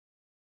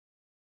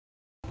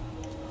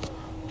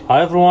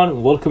Hi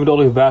everyone, welcome to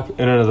all of you back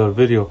in another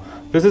video.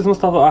 This is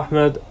Mustafa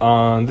Ahmed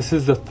and this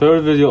is the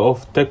third video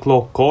of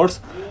Techlog course.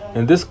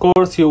 In this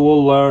course you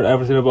will learn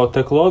everything about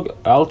Techlog.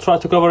 I'll try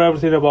to cover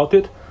everything about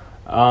it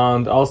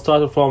and I'll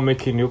start from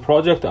making new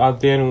project and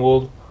then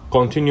we'll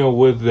continue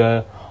with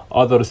the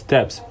other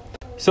steps.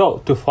 So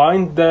to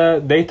find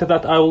the data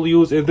that I will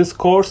use in this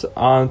course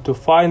and to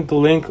find the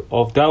link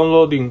of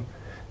downloading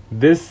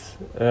this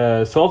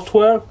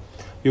software,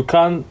 you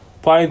can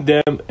find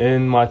them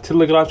in my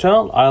Telegram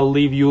channel. I'll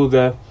leave you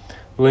the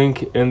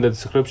link in the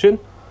description.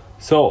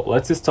 So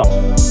let's start.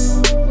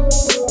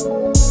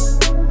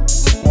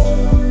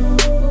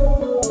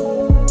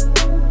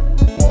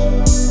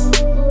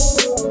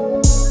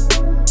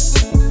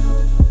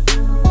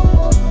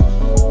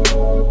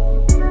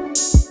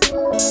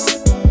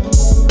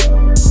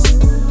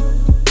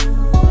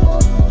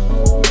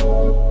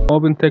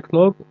 Open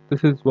Techlog.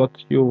 This is what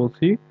you will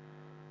see.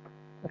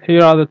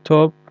 Here at the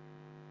top,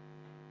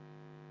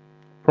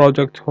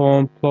 project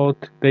home, plot,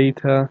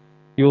 data,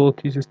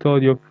 utilities,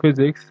 studio,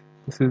 physics.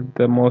 This is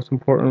the most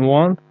important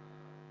one,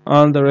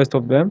 and the rest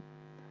of them,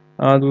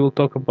 and we'll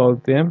talk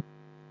about them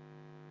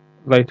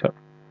later.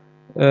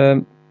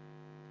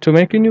 To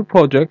make a new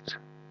project,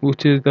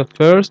 which is the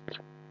first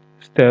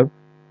step,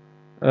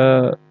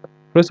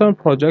 press on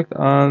project,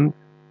 and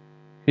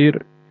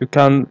here you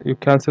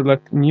can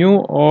select new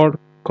or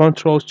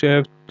Control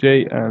Shift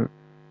J N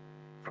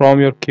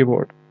from your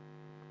keyboard.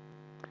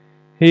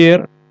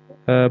 Here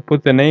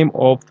put the name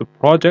of the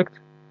project.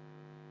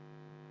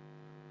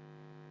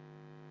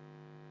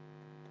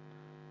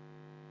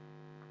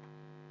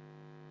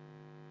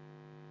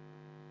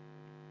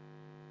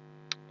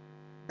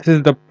 This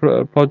is the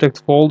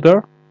project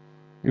folder.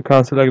 You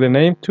can select the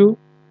name too,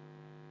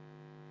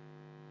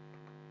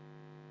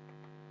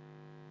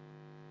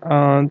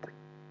 and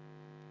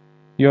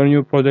your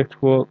new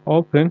project will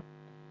open.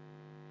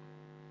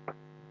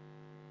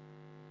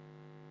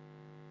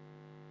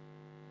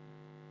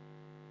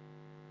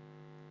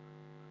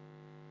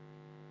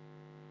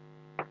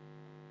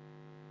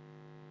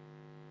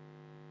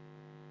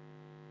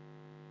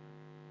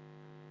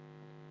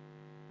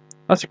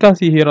 As you can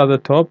see here at the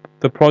top,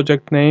 the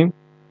project name,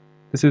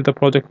 this is the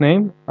project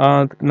name,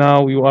 and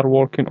now you are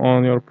working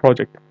on your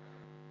project.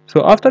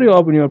 So after you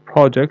open your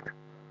project,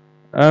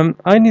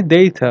 I need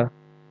data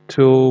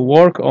to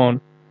work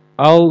on.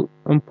 I'll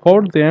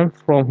import them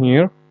from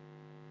here.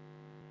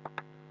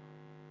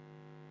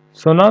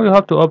 So now you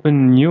have to open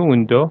a new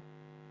window,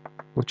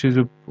 which is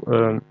a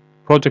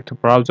project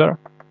browser.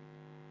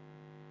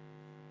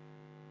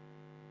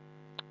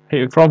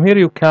 From here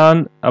you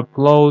can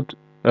upload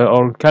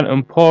or can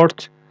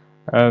import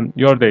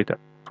your data.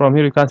 From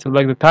here you can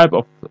select the type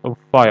of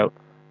file.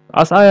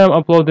 As I am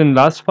uploading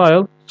last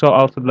file, so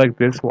I'll select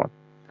this one.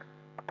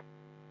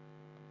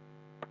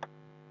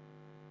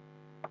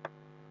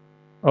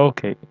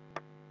 Okay,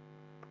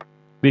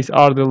 these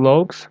are the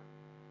logs.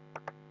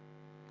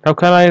 How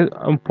can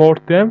I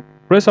import them?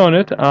 Press on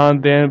it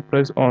and then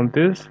press on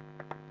this.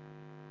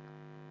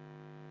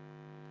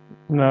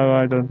 Now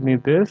I don't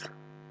need this.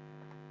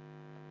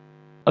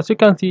 As you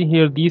can see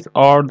here, these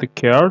are the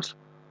chars,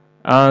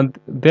 and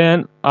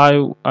then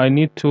I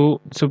need to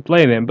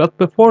display them. But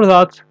before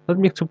that, let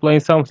me explain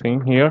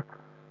something here.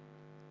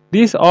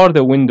 These are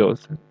the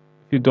windows. If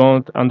you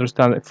don't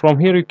understand it, from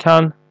here you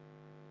can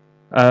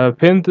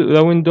pin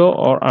the window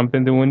or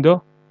unpin the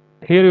window.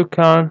 Here you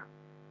can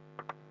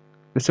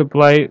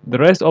display the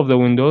rest of the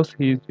windows.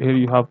 Here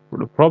you have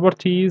the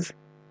properties.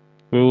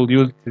 We will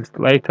use this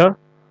later.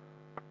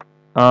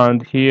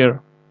 And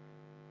here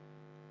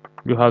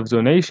you have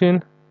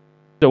zonation.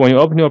 So when you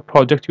open your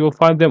project, you will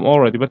find them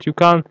already, but you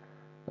can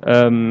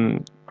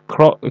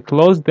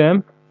close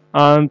them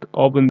and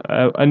open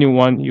any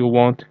one you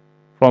want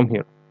from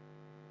here.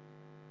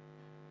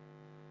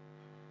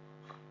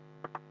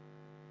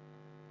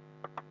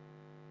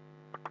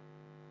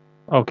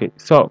 Okay,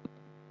 so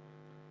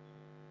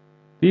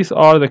these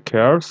are the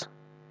curves.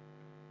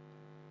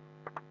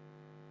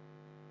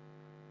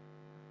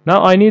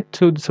 Now I need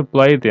to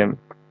display them.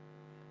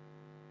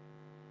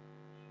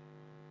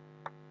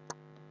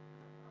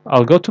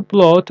 I'll go to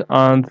plot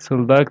and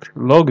select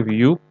log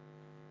view,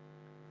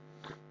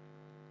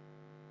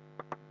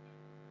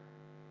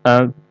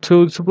 and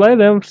to display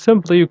them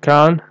simply you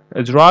can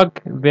drag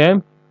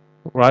them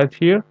right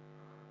here,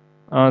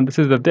 and this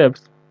is the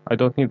depth. I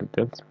don't need the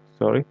depth,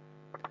 sorry.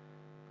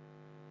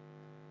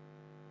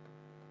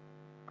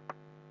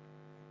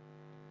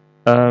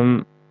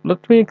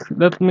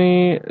 Let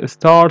me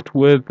start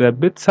with the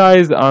bit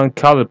size and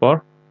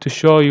caliper to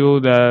show you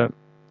the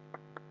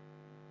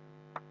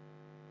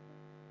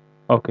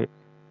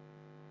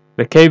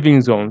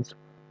caving zones.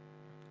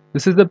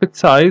 This is the bit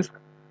size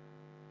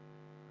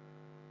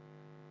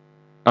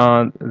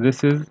and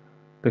this is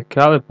the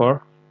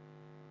caliper.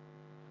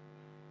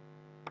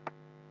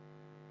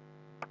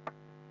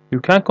 You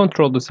can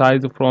control the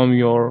size from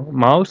your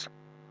mouse.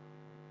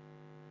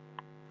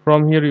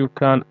 From here you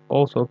can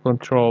also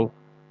control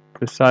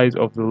the size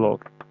of the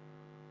log.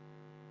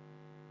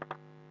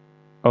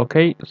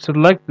 Okay,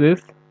 select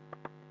this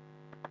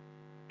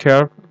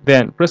curve,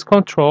 then press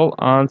Ctrl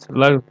and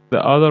select the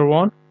other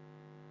one,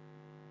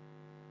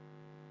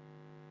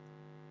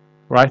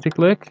 right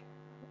click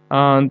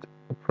and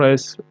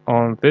press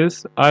on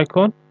this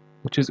icon,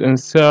 which is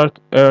insert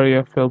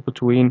area fill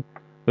between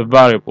the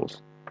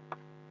variables.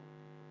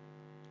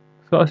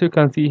 So as you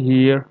can see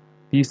here,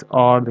 these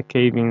are the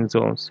caving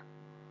zones,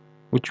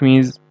 which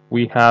means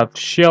we have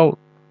shell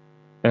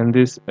in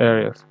these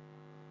areas.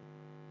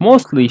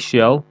 Mostly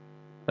shell.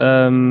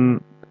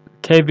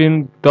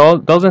 Caving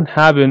doesn't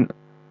happen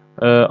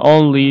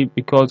only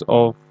because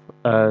of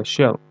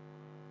shell.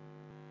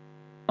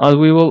 And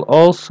we will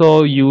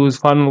also use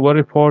final web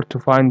report to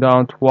find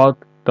out what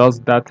does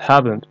that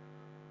happen.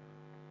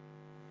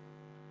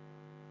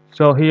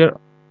 So here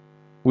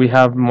we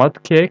have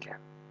mud cake.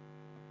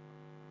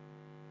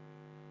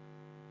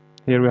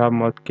 Here we have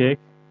mud cake.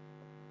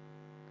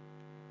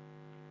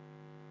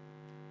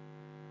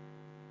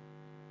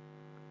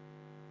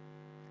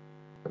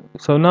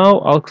 So now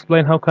I'll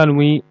explain how can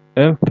we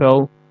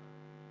infill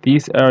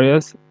these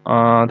areas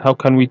and how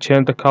can we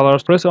change the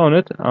colors. Press on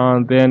it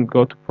and then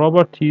go to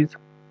properties.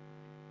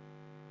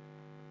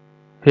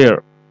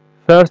 Here,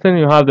 first thing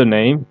you have the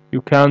name.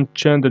 You can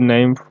change the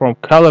name from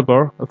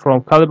caliber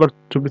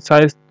to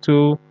precise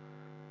to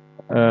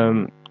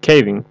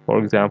caving, for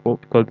example,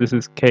 because this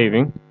is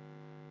caving.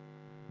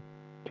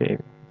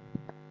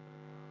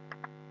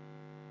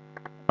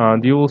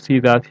 And you will see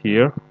that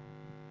here.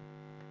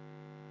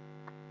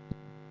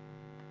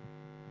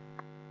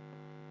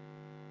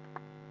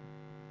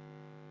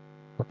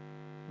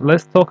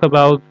 Let's talk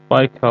about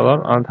by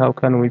color and how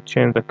can we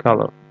change the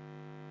color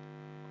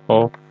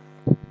of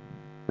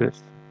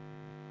this.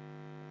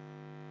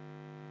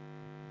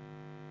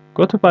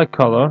 Go to by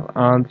color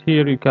and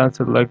here you can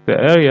select the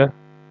area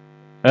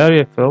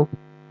fill.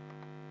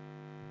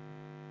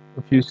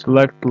 If you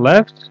select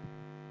left,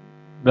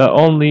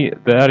 only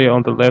the area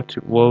on the left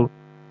will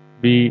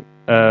be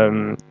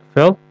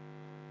fill.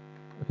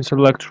 If you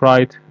select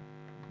right,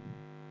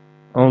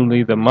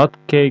 only the mud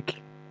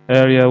cake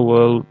area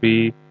will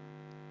be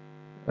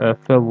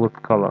filled with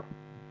color.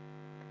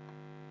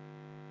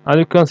 And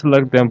you can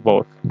select them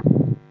both.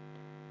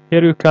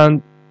 Here you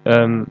can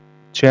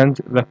change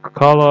the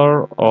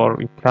color, or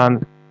you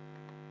can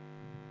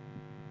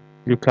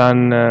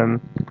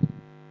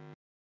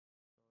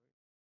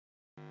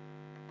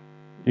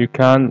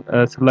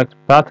select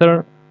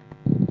pattern,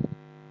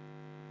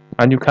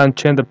 and you can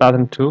change the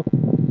pattern too.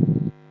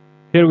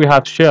 Here we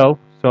have shell,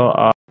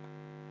 so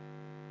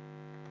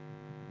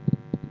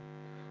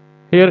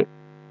here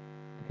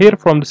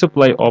from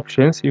display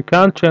options you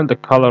can change the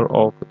color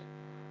of it,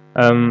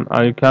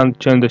 and you can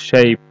change the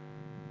shape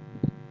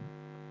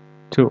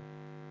too.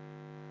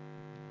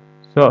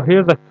 So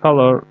here the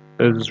color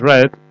is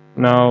red.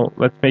 Now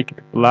let's make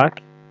it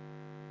black.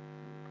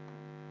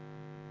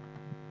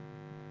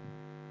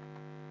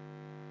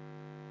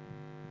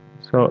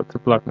 So it's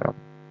black now.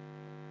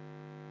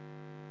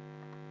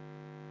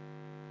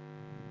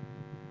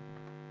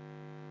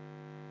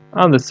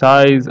 And the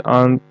size,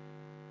 and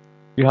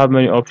you have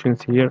many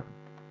options here.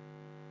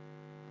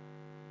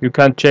 You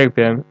can check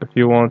them if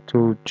you want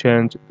to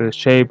change the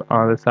shape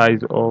and the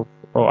size of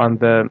and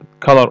the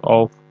color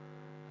of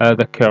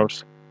the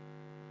curves.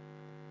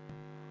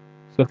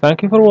 So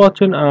thank you for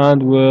watching,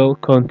 and we'll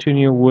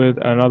continue with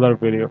another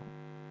video.